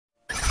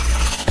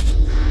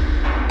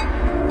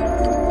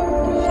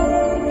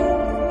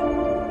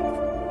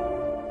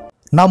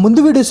నా ముందు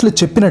వీడియోస్లో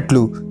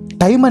చెప్పినట్లు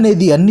టైం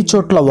అనేది అన్ని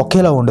చోట్ల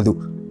ఒకేలా ఉండదు.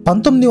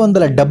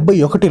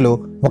 1971లో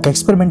ఒక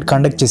ఎక్స్పెరిమెంట్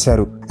కండక్ట్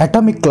చేశారు,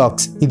 అటామిక్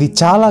క్లాక్స్. ఇది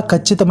చాలా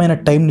ఖచ్చితమైన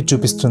టైంని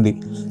చూపిస్తుంది.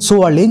 సో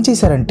వాళ్ళు ఏం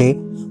చేశారంటే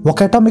ఒక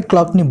అటామిక్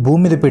క్లాక్ని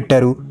భూమి మీద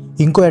పెట్టారు,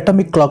 ఇంకో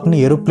అటామిక్ క్లాక్ని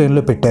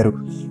ఏరోప్లేన్లో పెట్టారు.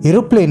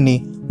 ఏరోప్లేన్ని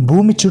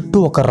భూమి చుట్టూ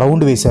ఒక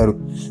రౌండ్ వేశారు.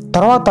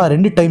 తర్వాత ఆ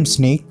రెండు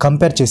టైమ్స్ని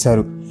కంపేర్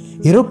చేశారు.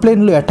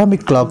 ఏరోప్లేన్లో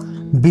atomic clock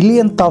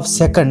billionth of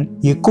second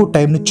ఎక్కువ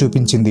టైంని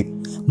చూపించింది.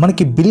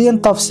 మనకి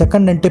బిలియన్త్ ఆఫ్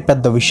సెకండ్ అంటే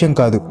పెద్ద విషయం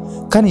కాదు,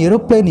 కానీ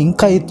ఏరోప్లేన్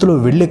ఇంకా ఎత్తులో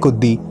వెళ్లే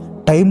కొద్దీ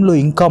టైంలో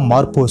ఇంకా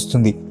మార్పు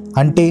వస్తుంది.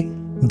 అంటే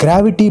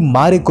గ్రావిటీ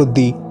మారే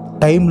కొద్దీ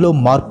టైంలో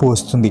మార్పు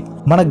వస్తుంది.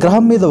 మన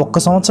గ్రహం మీద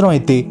 1 సంవత్సరం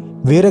అయితే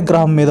వేరే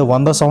గ్రహం మీద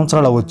 100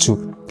 సంవత్సరాలు అవ్వచ్చు,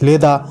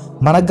 లేదా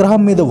మన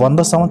గ్రహం మీద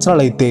 100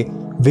 సంవత్సరాలు అయితే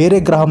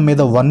వేరే గ్రహం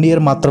మీద 1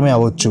 ఇయర్ మాత్రమే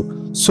అవ్వచ్చు.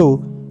 సో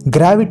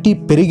గ్రావిటీ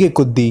పెరిగే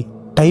కొద్దీ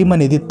టైం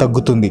అనేది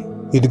తగ్గుతుంది.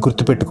 ఇది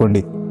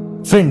గుర్తుపెట్టుకోండి.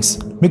 ఫ్రెండ్స్,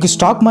 మీకు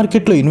స్టాక్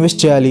మార్కెట్లో ఇన్వెస్ట్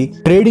చేయాలి,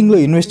 ట్రేడింగ్లో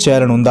ఇన్వెస్ట్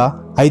చేయాలని ఉందా?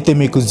 అయితే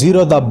మీకు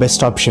జీరోదా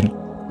బెస్ట్ ఆప్షన్.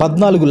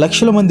 14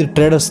 లక్షల మంది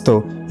ట్రేడర్స్తో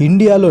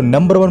ఇండియాలో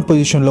నెంబర్ 1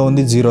 పొజిషన్లో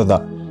ఉంది జీరోదా.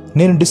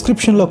 నేను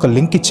డిస్క్రిప్షన్లో ఒక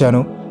లింక్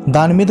ఇచ్చాను,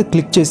 దాని మీద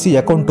క్లిక్ చేసి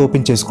అకౌంట్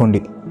ఓపెన్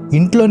చేసుకోండి.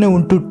 ఇంట్లోనే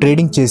ఉంటూ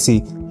ట్రేడింగ్ చేసి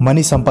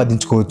మనీ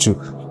సంపాదించుకోవచ్చు.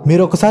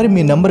 మీరు ఒకసారి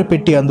మీ నెంబర్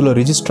పెట్టి అందులో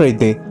రిజిస్టర్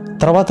అయితే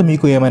తర్వాత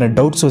మీకు ఏమైనా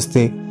డౌట్స్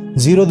వస్తే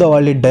జీరోదా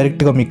వాళ్ళే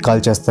డైరెక్ట్గా మీకు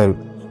కాల్ చేస్తారు.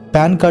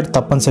 పాన్ కార్డ్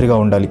తప్పనిసరిగా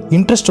ఉండాలి.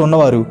 ఇంట్రెస్ట్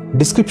ఉన్నవారు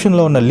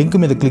డిస్క్రిప్షన్లో ఉన్న లింక్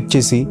మీద క్లిక్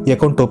చేసి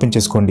అకౌంట్ ఓపెన్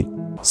చేసుకోండి.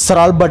 సర్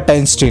ఆల్బర్ట్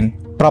ఐన్స్టీన్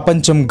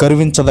ప్రపంచం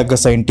గర్వించదగ్గ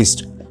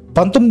సైంటిస్ట్.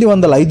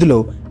 1905లో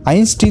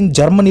ఐన్స్టీన్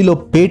జర్మనీలో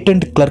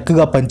పేటెంట్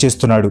క్లర్క్గా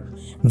పనిచేస్తున్నాడు.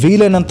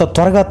 వీలైనంత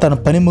త్వరగా తన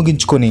పని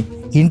ముగించుకొని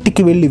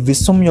ఇంటికి వెళ్ళి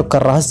విశ్వం యొక్క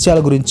రహస్యాల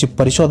గురించి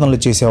పరిశోధనలు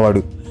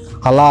చేసేవాడు.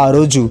 అలా ఆ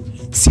రోజు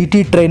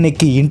సిటీ ట్రైన్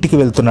ఎక్కి ఇంటికి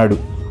వెళ్తున్నాడు.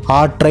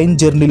 ఆ ట్రైన్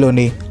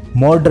జర్నీలోనే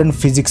మోడర్న్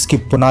ఫిజిక్స్కి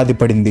పునాది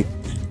పడింది.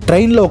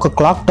 ట్రైన్లో ఒక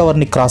క్లాక్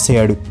టవర్ని క్రాస్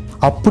అయ్యాడు.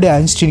 అప్పుడే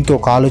ఐన్స్టీన్కి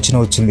ఒక ఆలోచన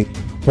వచ్చింది.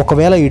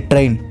 ఒకవేళ ఈ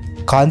ట్రైన్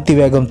కాంతి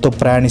వేగంతో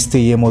ప్రయాణిస్తే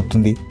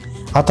ఏమవుతుంది?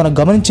 అతను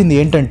గమనించింది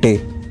ఏంటంటే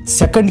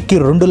సెకండ్కి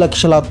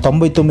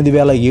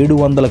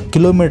 2,99,700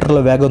 కిలోమీటర్ల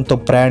వేగంతో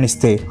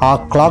ప్రయాణిస్తే ఆ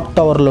క్లాక్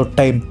టవర్లో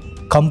టైం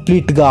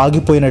కంప్లీట్గా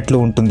ఆగిపోయినట్లు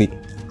ఉంటుంది.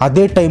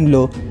 అదే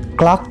టైంలో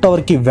క్లాక్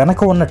టవర్కి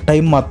వెనక ఉన్న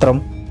టైం మాత్రం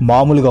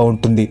మామూలుగా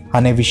ఉంటుంది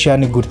అనే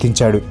విషయాన్ని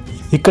గుర్తించాడు.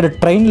 ఇక్కడ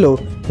ట్రైన్లో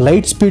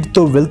లైట్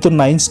స్పీడ్తో వెళ్తున్న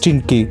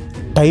ఐన్స్టీన్కి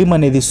టైం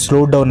అనేది స్లో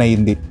డౌన్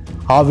అయ్యింది.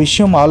 ఆ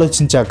విషయం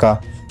ఆలోచించాక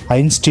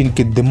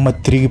ఐన్స్టీన్కి దిమ్మ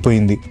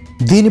తిరిగిపోయింది.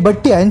 దీన్ని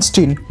బట్టి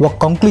ఐన్స్టీన్ ఒక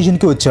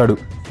కంక్లూజన్కి వచ్చాడు.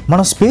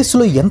 మనం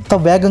స్పేస్లో ఎంత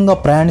వేగంగా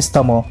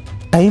ప్రయాణిస్తామో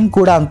టైం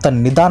కూడా అంత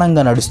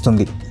నిదానంగా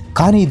నడుస్తుంది.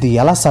 కానీ ఇది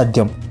ఎలా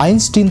సాధ్యం?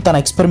 ఐన్స్టీన్ తన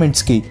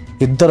ఎక్స్పెరిమెంట్స్కి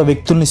 2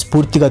 వ్యక్తుల్ని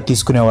స్ఫూర్తిగా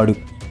తీసుకునేవాడు.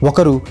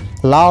 ఒకరు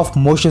లా ఆఫ్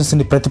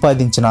మోషన్స్ని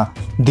ప్రతిపాదించిన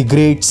the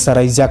great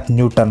sir Isaac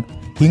Newton,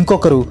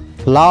 ఇంకొకరు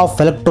లా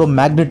ఆఫ్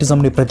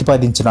ఎలక్ట్రోమాగ్నెటిజంని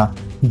ప్రతిపాదించిన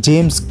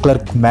జేమ్స్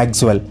క్లర్క్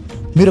మ్యాక్స్వెల్.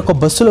 మీరు ఒక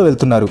బస్సులో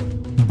వెళ్తున్నారు.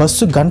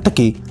 బస్సు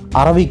గంటకి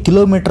 60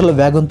 కిలోమీటర్ల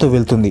వేగంతో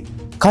వెళ్తుంది.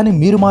 కానీ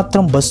మీరు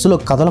మాత్రం బస్సులో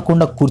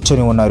కదలకుండా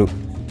కూర్చొని ఉన్నారు.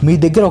 మీ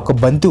దగ్గర ఒక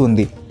బంతి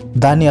ఉంది.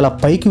 దాన్ని అలా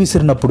పైకి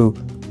విసిరినప్పుడు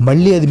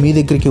మళ్ళీ అది మీ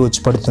దగ్గరికి వచ్చి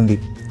పడుతుంది.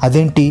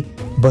 అదేంటి,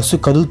 బస్సు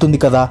కదులుతుంది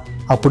కదా,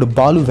 అప్పుడు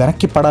బాల్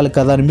వెనక్కి పడాలి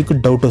కదా అని మీకు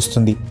డౌట్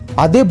వస్తుంది.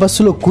 అదే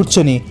బస్సులో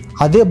కూర్చొని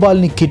అదే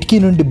బాల్ని కిటికీ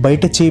నుండి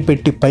బయట చేయి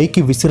పెట్టి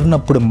పైకి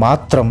విసిరినప్పుడు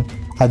మాత్రం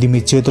అది మీ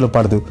చేతిలో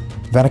పడదు,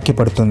 వెనక్కి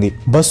పడుతుంది.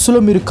 బస్సులో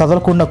మీరు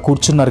కదలకుండా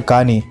కూర్చున్నారు,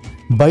 కానీ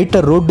బయట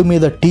రోడ్డు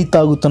మీద టీ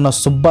తాగుతున్న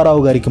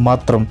సుబ్బారావు గారికి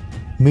మాత్రం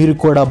మీరు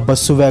కూడా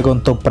బస్సు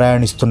వేగంతో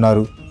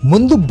ప్రయాణిస్తున్నారు.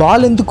 ముందు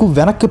బాల్ ఎందుకు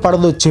వెనక్కి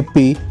పడదో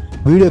చెప్పి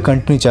వీడియో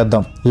కంటిన్యూ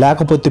చేద్దాం,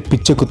 లేకపోతే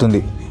పిచ్చెక్కుతుంది.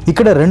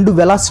 ఇక్కడ 2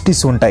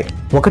 వెలాసిటీస్ ఉంటాయి.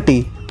 ఒకటి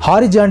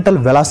horizontal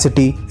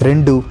velocity,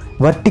 2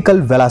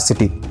 vertical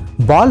velocity.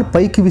 Ball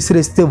పైకి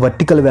విసిరేస్తే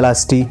వర్టికల్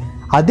వెలాసిటీ,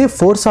 అదే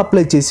ఫోర్స్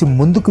అప్లై చేసి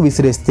ముందుకు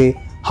విసిరేస్తే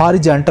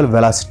హారిజాంటల్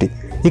వెలాసిటీ.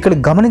 ఇక్కడ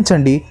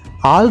గమనించండి,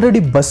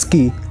 ఆల్రెడీ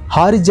బస్కి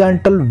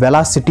హారిజాంటల్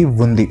వెలాసిటీ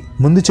ఉంది.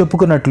 ముందు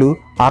చెప్పుకున్నట్లు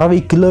 60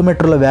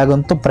 కిలోమీటర్ల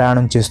వేగంతో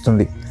ప్రయాణం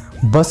చేస్తుంది.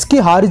 బస్కి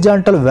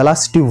హారిజాంటల్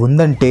వెలాసిటీ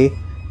ఉందంటే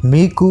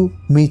మీకు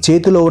మీ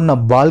చేతిలో ఉన్న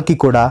బాల్కి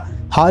కూడా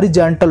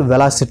హారిజాంటల్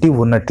వెలాసిటీ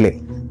ఉన్నట్లే.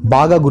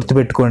 బాగా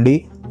గుర్తుపెట్టుకోండి,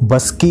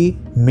 బస్కి,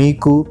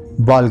 మీకు,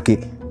 బాల్కి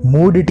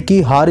మూడిటికి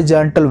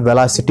హారిజాంటల్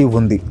వెలాసిటీ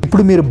ఉంది.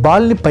 ఇప్పుడు మీరు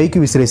బాల్ని పైకి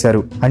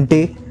విసిరేశారు అంటే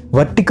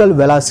వర్టికల్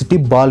వెలాసిటీ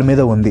బాల్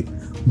మీద ఉంది.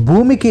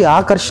 భూమికి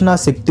ఆకర్షణ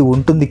శక్తి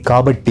ఉంటుంది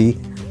కాబట్టి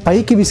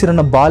పైకి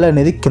విసిరిన బాల్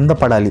అనేది కింద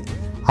పడాలి.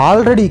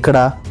 ఆల్రెడీ ఇక్కడ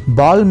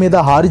బాల్ మీద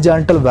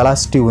హారిజాంటల్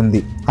వెలాసిటీ ఉంది,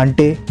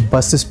 అంటే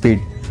బస్సు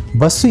స్పీడ్.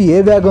 బస్సు ఏ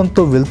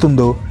వేగంతో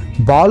వెళ్తుందో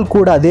బాల్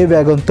కూడా అదే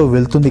వేగంతో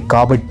వెళ్తుంది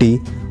కాబట్టి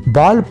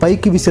బాల్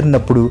పైకి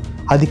విసిరినప్పుడు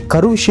అది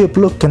కర్వ్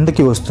షేప్లో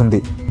కిందకి వస్తుంది.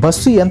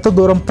 బస్సు ఎంత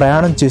దూరం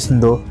ప్రయాణం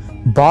చేసిందో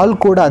బాల్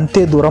కూడా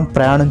అంతే దూరం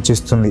ప్రయాణం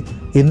చేస్తుంది,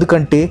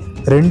 ఎందుకంటే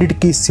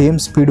రెండిటికి సేమ్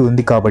స్పీడ్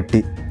ఉంది కాబట్టి.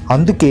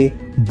 అందుకే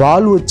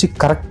బాల్ వచ్చి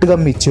కరెక్ట్గా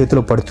మీ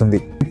చేతిలో పడుతుంది.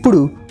 ఇప్పుడు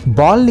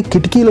బాల్ని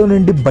కిటికీలో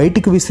నుండి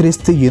బయటికి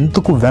విసిరేస్తే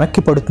ఎందుకు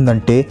వెనక్కి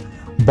పడుతుందంటే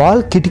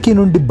బాల్ కిటికీ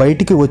నుండి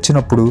బయటికి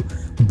వచ్చినప్పుడు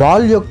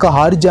బాల్ యొక్క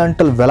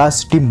హారిజాంటల్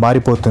వెలాసిటీ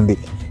మారిపోతుంది.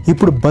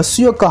 ఇప్పుడు బస్సు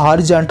యొక్క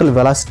హారిజాంటల్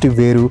వెలాసిటీ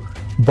వేరు,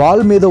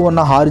 బాల్ మీద ఉన్న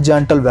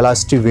హారిజాంటల్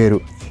వెలాసిటీ వేరు.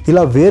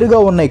 ఇలా వేరుగా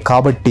ఉన్నాయి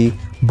కాబట్టి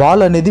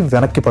బాల్ అనేది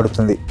వెనక్కి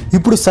పడుతుంది.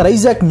 ఇప్పుడు సర్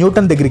ఐజాక్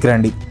న్యూటన్ దగ్గరికి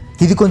రండి.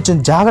 ఇది కొంచెం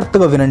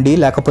జాగ్రత్తగా వినండి,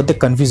 లేకపోతే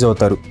కన్ఫ్యూజ్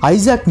అవుతారు.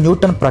 ఐజాక్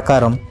న్యూటన్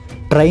ప్రకారం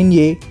ట్రైన్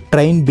ఏ,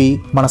 ట్రైన్ బి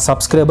మన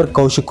సబ్స్క్రైబర్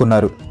కౌశిక్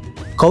ఉన్నారు.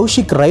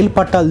 కౌశిక్ రైలు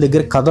పట్టాల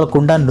దగ్గర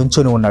కదలకుండా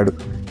నుంచొని ఉన్నాడు.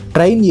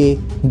 ట్రైన్ ఏ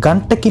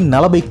గంటకి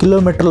 40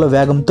 కిలోమీటర్ల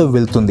వేగంతో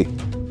వెళ్తుంది.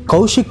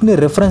 కౌశిక్ని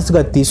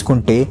రిఫరెన్స్గా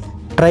తీసుకుంటే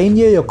ట్రైన్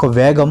ఏ యొక్క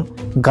వేగం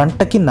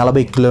గంటకి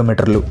 40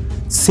 కిలోమీటర్లు.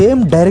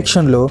 సేమ్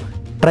డైరెక్షన్లో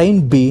ట్రైన్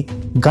బి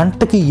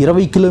గంటకి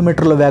 20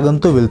 కిలోమీటర్ల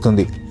వేగంతో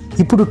వెళ్తుంది.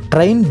 ఇప్పుడు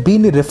ట్రైన్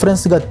బిని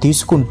రిఫరెన్స్గా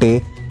తీసుకుంటే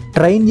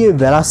ట్రైన్ ఏ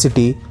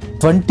వెలాసిటీ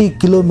 20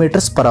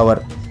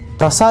 km/h.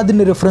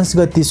 ప్రసాద్ని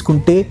రిఫరెన్స్గా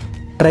తీసుకుంటే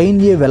ట్రైన్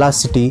ఏ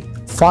వెలాసిటీ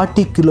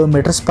 40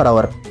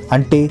 km/h.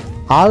 అంటే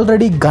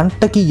ఆల్రెడీ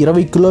గంటకి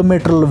 20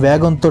 కిలోమీటర్ల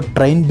వేగంతో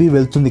ట్రైన్ బి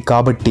వెళ్తుంది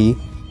కాబట్టి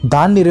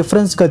దాన్ని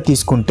రిఫరెన్స్గా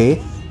తీసుకుంటే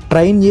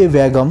ట్రైన్ ఏ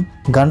వేగం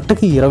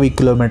గంటకి 20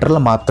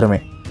 కిలోమీటర్లు మాత్రమే.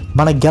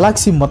 మన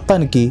గెలాక్సీ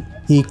మొత్తానికి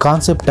ఈ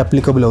కాన్సెప్ట్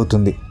అప్లికబుల్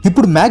అవుతుంది.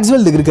 ఇప్పుడు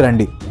మ్యాక్స్వెల్ దగ్గరికి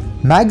రండి.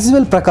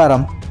 మ్యాక్స్వెల్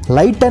ప్రకారం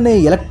లైట్ అనే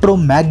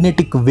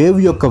ఎలక్ట్రోమాగ్నెటిక్ వేవ్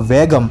యొక్క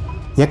వేగం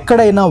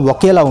ఎక్కడైనా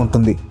ఒకేలా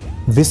ఉంటుంది.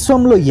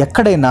 విశ్వంలో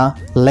ఎక్కడైనా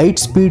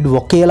లైట్ స్పీడ్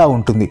ఒకేలా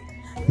ఉంటుంది.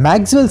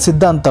 మ్యాక్స్వెల్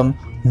సిద్ధాంతం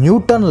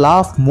న్యూటన్ లా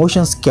ఆఫ్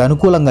మోషన్స్కి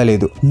అనుకూలంగా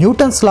లేదు.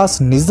 న్యూటన్స్ లాస్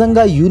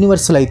నిజంగా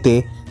యూనివర్సల్ అయితే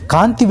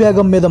కాంతి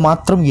వేగం మీద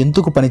మాత్రం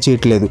ఎందుకు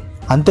పనిచేయట్లేదు?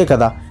 అంతే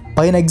కదా.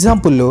 పైన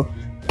ఎగ్జాంపుల్లో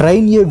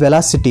ట్రైన్ ఏ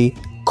వెలాసిటీ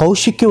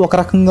కౌశిక్కి ఒక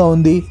రకంగా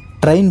ఉంది,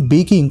 ట్రైన్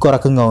బికి ఇంకో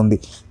రకంగా ఉంది.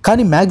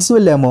 కానీ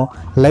మ్యాక్స్వెల్ ఏమో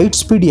లైట్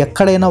స్పీడ్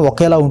ఎక్కడైనా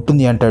ఒకేలా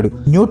ఉంటుంది అంటాడు.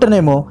 న్యూటన్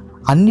ఏమో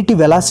అన్నిటి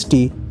వెలాసిటీ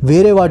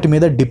వేరే వాటి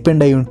మీద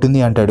డిపెండ్ అయి ఉంటుంది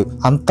అంటాడు.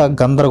 అంత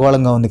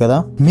గందరగోళంగా ఉంది కదా.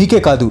 మీకే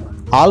కాదు,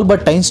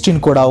 ఆల్బర్ట్ ఐన్స్టీన్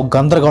కూడా ఒక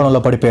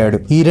గందరగోళంలో పడిపోయాడు.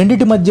 ఈ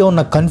రెండింటి మధ్య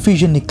ఉన్న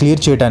కన్ఫ్యూజన్ని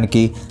క్లియర్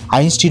చేయడానికి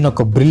ఐన్స్టీన్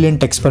ఒక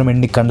బ్రిలియంట్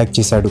ఎక్స్పెరిమెంట్ని కండక్ట్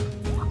చేశాడు.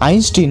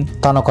 ఐన్స్టీన్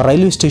తాను ఒక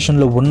రైల్వే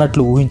స్టేషన్లో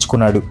ఉన్నట్లు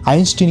ఊహించుకున్నాడు.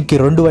 ఐన్స్టీన్కి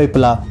రెండు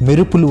వైపులా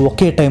మెరుపులు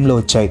ఒకే టైంలో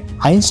వచ్చాయి.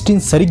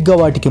 ఐన్స్టీన్ సరిగ్గా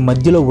వాటికి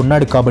మధ్యలో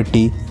ఉన్నాడు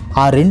కాబట్టి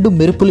ఆ రెండు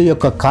మెరుపుల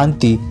యొక్క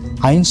కాంతి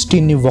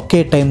ఐన్స్టీన్ని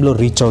ఒకే టైంలో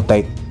రీచ్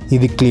అవుతాయి.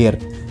 ఇది క్లియర్.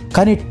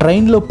 కానీ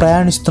ట్రైన్లో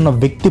ప్రయాణిస్తున్న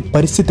వ్యక్తి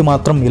పరిస్థితి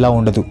మాత్రం ఇలా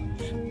ఉండదు.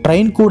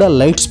 ట్రైన్ కూడా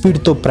లైట్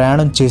స్పీడ్తో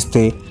ప్రయాణం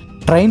చేస్తే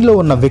ట్రైన్లో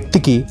ఉన్న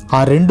వ్యక్తికి ఆ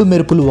రెండు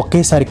మెరుపులు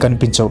ఒకేసారి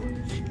కనిపించవు.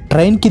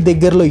 ట్రైన్కి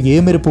దగ్గరలో ఏ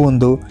మెరుపు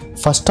ఉందో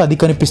ఫస్ట్ అది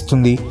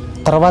కనిపిస్తుంది,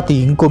 తర్వాత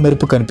ఇంకో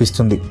మెరుపు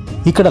కనిపిస్తుంది.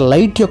 ఇక్కడ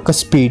లైట్ యొక్క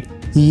స్పీడ్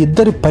ఈ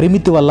ఇద్దరి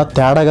పరిమితి వల్ల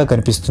తేడాగా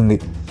కనిపిస్తుంది.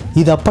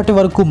 ఇది అప్పటి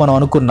వరకు మనం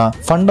అనుకున్న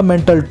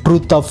ఫండమెంటల్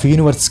ట్రూత్ ఆఫ్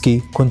యూనివర్స్కి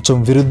కొంచెం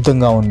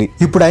విరుద్ధంగా ఉంది.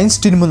 ఇప్పుడు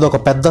ఐన్స్టీన్ ముందు ఒక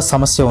పెద్ద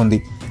సమస్య ఉంది.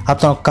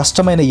 అతను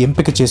కష్టమైన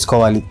ఎంపిక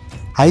చేసుకోవాలి.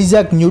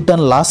 ఐజాక్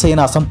న్యూటన్ లాస్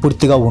అయిన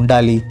అసంపూర్తిగా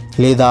ఉండాలి,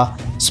 లేదా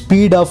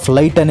స్పీడ్ ఆఫ్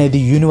లైట్ అనేది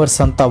యూనివర్స్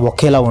అంతా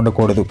ఒకేలా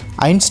ఉండకూడదు.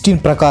 ఐన్స్టీన్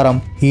ప్రకారం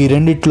ఈ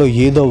రెండిట్లో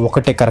ఏదో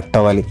ఒకటే కరెక్ట్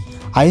అవ్వాలి.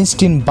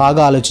 ఐన్స్టీన్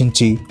బాగా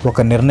ఆలోచించి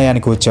ఒక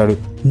నిర్ణయానికి వచ్చాడు.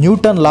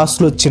 న్యూటన్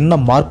లాస్లో చిన్న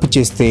మార్పు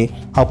చేస్తే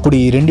అప్పుడు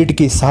ఈ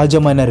రెండిటికి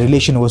సహజమైన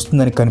రిలేషన్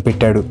వస్తుందని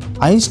కనిపెట్టాడు.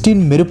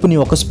 ఐన్స్టీన్ మెరుపుని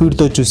ఒక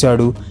స్పీడ్తో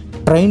చూశాడు,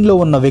 ట్రైన్లో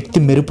ఉన్న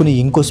వ్యక్తి మెరుపుని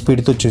ఇంకో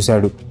స్పీడ్తో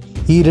చూశాడు.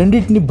 ఈ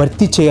రెండింటిని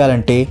భర్తీ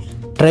చేయాలంటే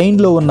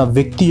ట్రైన్లో ఉన్న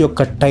వ్యక్తి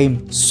యొక్క టైం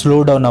స్లో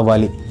డౌన్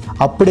అవ్వాలి.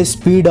 అప్పుడే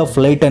స్పీడ్ ఆఫ్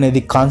లైట్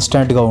అనేది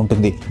కాన్స్టాంట్గా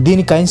ఉంటుంది.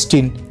 దీనికి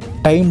ఐన్స్టీన్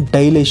టైం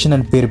డైలేషన్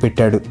అని పేరు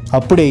పెట్టాడు.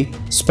 అప్పుడే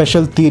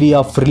స్పెషల్ థియరీ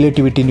ఆఫ్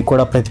రిలేటివిటీని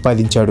కూడా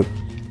ప్రతిపాదించాడు.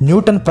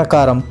 న్యూటన్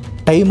ప్రకారం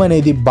టైం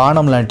అనేది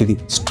బాణం లాంటిది,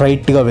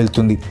 స్ట్రైట్గా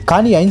వెళ్తుంది.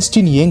 కానీ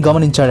ఐన్స్టీన్ ఏం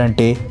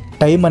గమనించాడంటే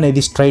టైం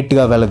అనేది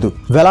స్ట్రైట్గా వెళ్ళదు.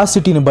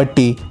 వెలాసిటీని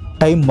బట్టి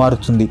టైం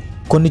మారుతుంది.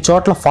 కొన్ని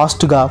చోట్ల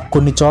ఫాస్ట్గా,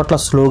 కొన్ని చోట్ల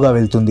స్లోగా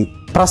వెళ్తుంది.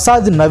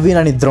 ప్రసాద్, నవీన్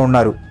అని ఇద్దరు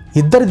ఉన్నారు.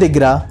 ఇద్దరి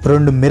దగ్గర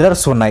రెండు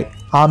మిర్రర్స్ ఉన్నాయి.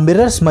 ఆ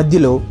మిర్రర్స్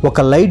మధ్యలో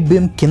ఒక లైట్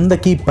బీమ్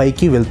కిందకి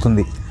పైకి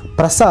వెళ్తుంది.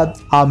 ప్రసాద్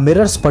ఆ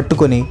మిర్రర్స్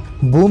పట్టుకొని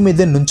భూమి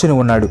మీదే నుంచుని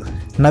ఉన్నాడు.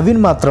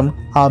 నవీన్ మాత్రం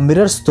ఆ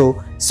మిర్రర్స్తో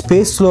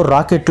స్పేస్లో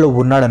రాకెట్లో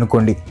ఉన్నాడు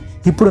అనుకోండి.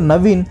 ఇప్పుడు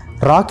నవీన్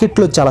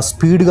రాకెట్లో చాలా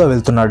స్పీడ్గా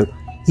వెళ్తున్నాడు.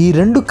 ఈ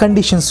రెండు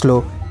కండిషన్స్లో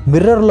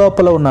మిర్రర్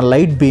లోపల ఉన్న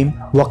లైట్ బీమ్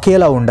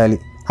ఒకేలా ఉండాలి.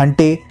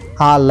 అంటే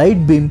ఆ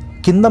లైట్ బీమ్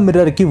కింద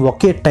మిర్రర్కి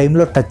ఒకే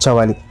టైంలో టచ్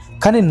అవ్వాలి.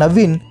 కానీ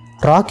నవీన్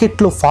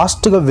రాకెట్లో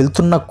ఫాస్ట్గా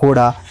వెళ్తున్నా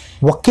కూడా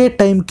ఒకే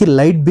టైంకి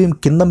లైట్ బీమ్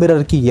కింద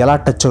మిర్రర్కి ఎలా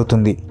టచ్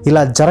అవుతుంది?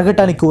 ఇలా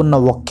జరగటానికి ఉన్న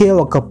ఒకే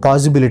ఒక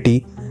పాసిబిలిటీ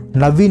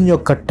నవీన్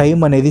యొక్క టైం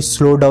అనేది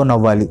స్లో డౌన్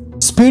అవ్వాలి.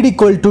 Speed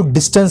equal to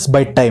distance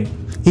by time.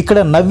 ఇక్కడ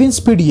నవీన్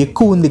స్పీడ్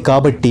ఎక్కువ ఉంది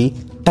కాబట్టి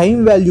టైం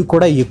వాల్యూ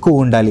కూడా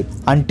ఎక్కువ ఉండాలి.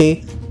 అంటే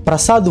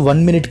ప్రసాద్ 1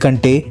 minute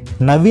కంటే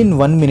నవీన్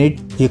 1 minute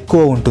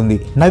ఎక్కువ ఉంటుంది.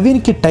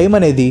 నవీన్కి టైం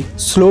అనేది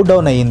స్లో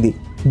డౌన్ అయ్యింది.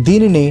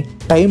 దీనిని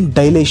టైం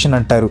డైలేషన్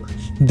అంటారు.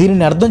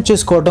 దీనిని అర్థం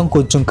చేసుకోవడం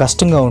కొంచెం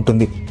కష్టంగా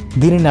ఉంటుంది.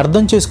 దీనిని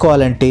అర్థం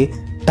చేసుకోవాలంటే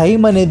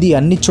టైం అనేది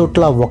అన్ని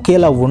చోట్ల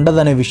ఒకేలా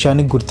ఉండదనే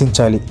విషయాన్ని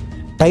గుర్తించాలి.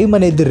 టైం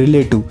అనేది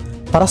రిలేటివ్,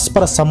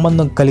 పరస్పర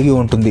సంబంధం కలిగి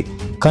ఉంటుంది.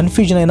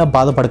 కన్ఫ్యూజన్ అయినా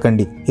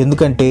బాధపడకండి,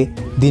 ఎందుకంటే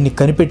దీన్ని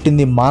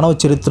కనిపెట్టింది మానవ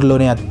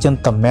చరిత్రలోనే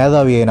అత్యంత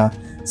మేధావి అయిన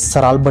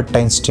సర్ ఆల్బర్ట్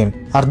ఐన్స్టీన్.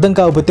 అర్థం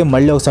కాకపోతే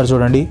మళ్ళీ ఒకసారి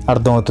చూడండి,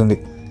 అర్థమవుతుంది.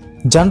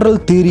 General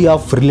theory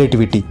of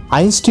relativity.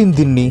 Einstein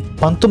దీన్ని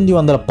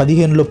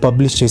 1915లో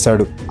పబ్లిష్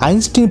చేశాడు.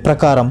 ఐన్స్టీన్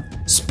ప్రకారం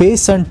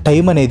స్పేస్ అండ్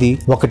టైం అనేది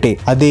ఒకటే,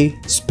 అదే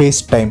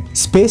స్పేస్ టైం.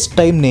 స్పేస్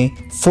టైం ని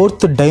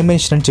 4th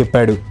డైమెన్షన్ అని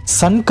చెప్పాడు.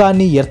 సన్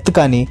కానీ ఎర్త్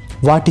కానీ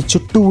వాటి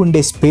చుట్టూ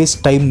ఉండే స్పేస్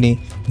టైం ని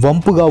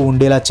వంపుగా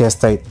ఉండేలా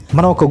చేస్తాయి.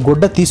 మనం ఒక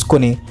గుడ్డ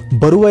తీసుకొని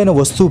బరువైన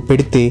వస్తువు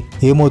పెడితే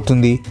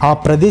ఏమవుతుంది? ఆ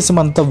ప్రదేశం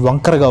అంతా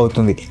వంకరగా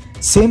అవుతుంది.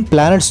 సేమ్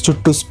ప్లానెట్స్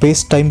చుట్టూ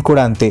స్పేస్ టైం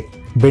కూడా అంతే,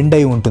 బెండ్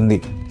అయి ఉంటుంది.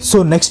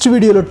 సో నెక్స్ట్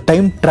వీడియోలో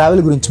టైం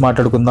ట్రావెల్ గురించి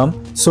మాట్లాడుకుందాం.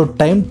 సో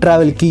టైం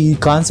ట్రావెల్ కి ఈ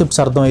కాన్సెప్ట్స్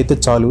అర్థం అయితే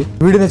చాలు.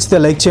 వీడియో నచ్చితే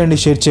లైక్ చేయండి,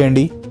 షేర్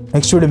చేయండి.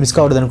 నెక్స్ట్ వీడియో మిస్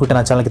కావద్దు అనుకుంటే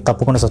నా ఛానల్కి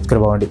తప్పకుండా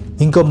సబ్స్క్రైబ్ అవ్వండి.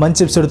 ఇంకో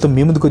మంచి ఎపిసోడ్తో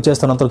మీ ముందుకు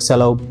వచ్చేస్తాను. అంతవరకు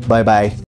సెలవు, బాయ్ బాయ్.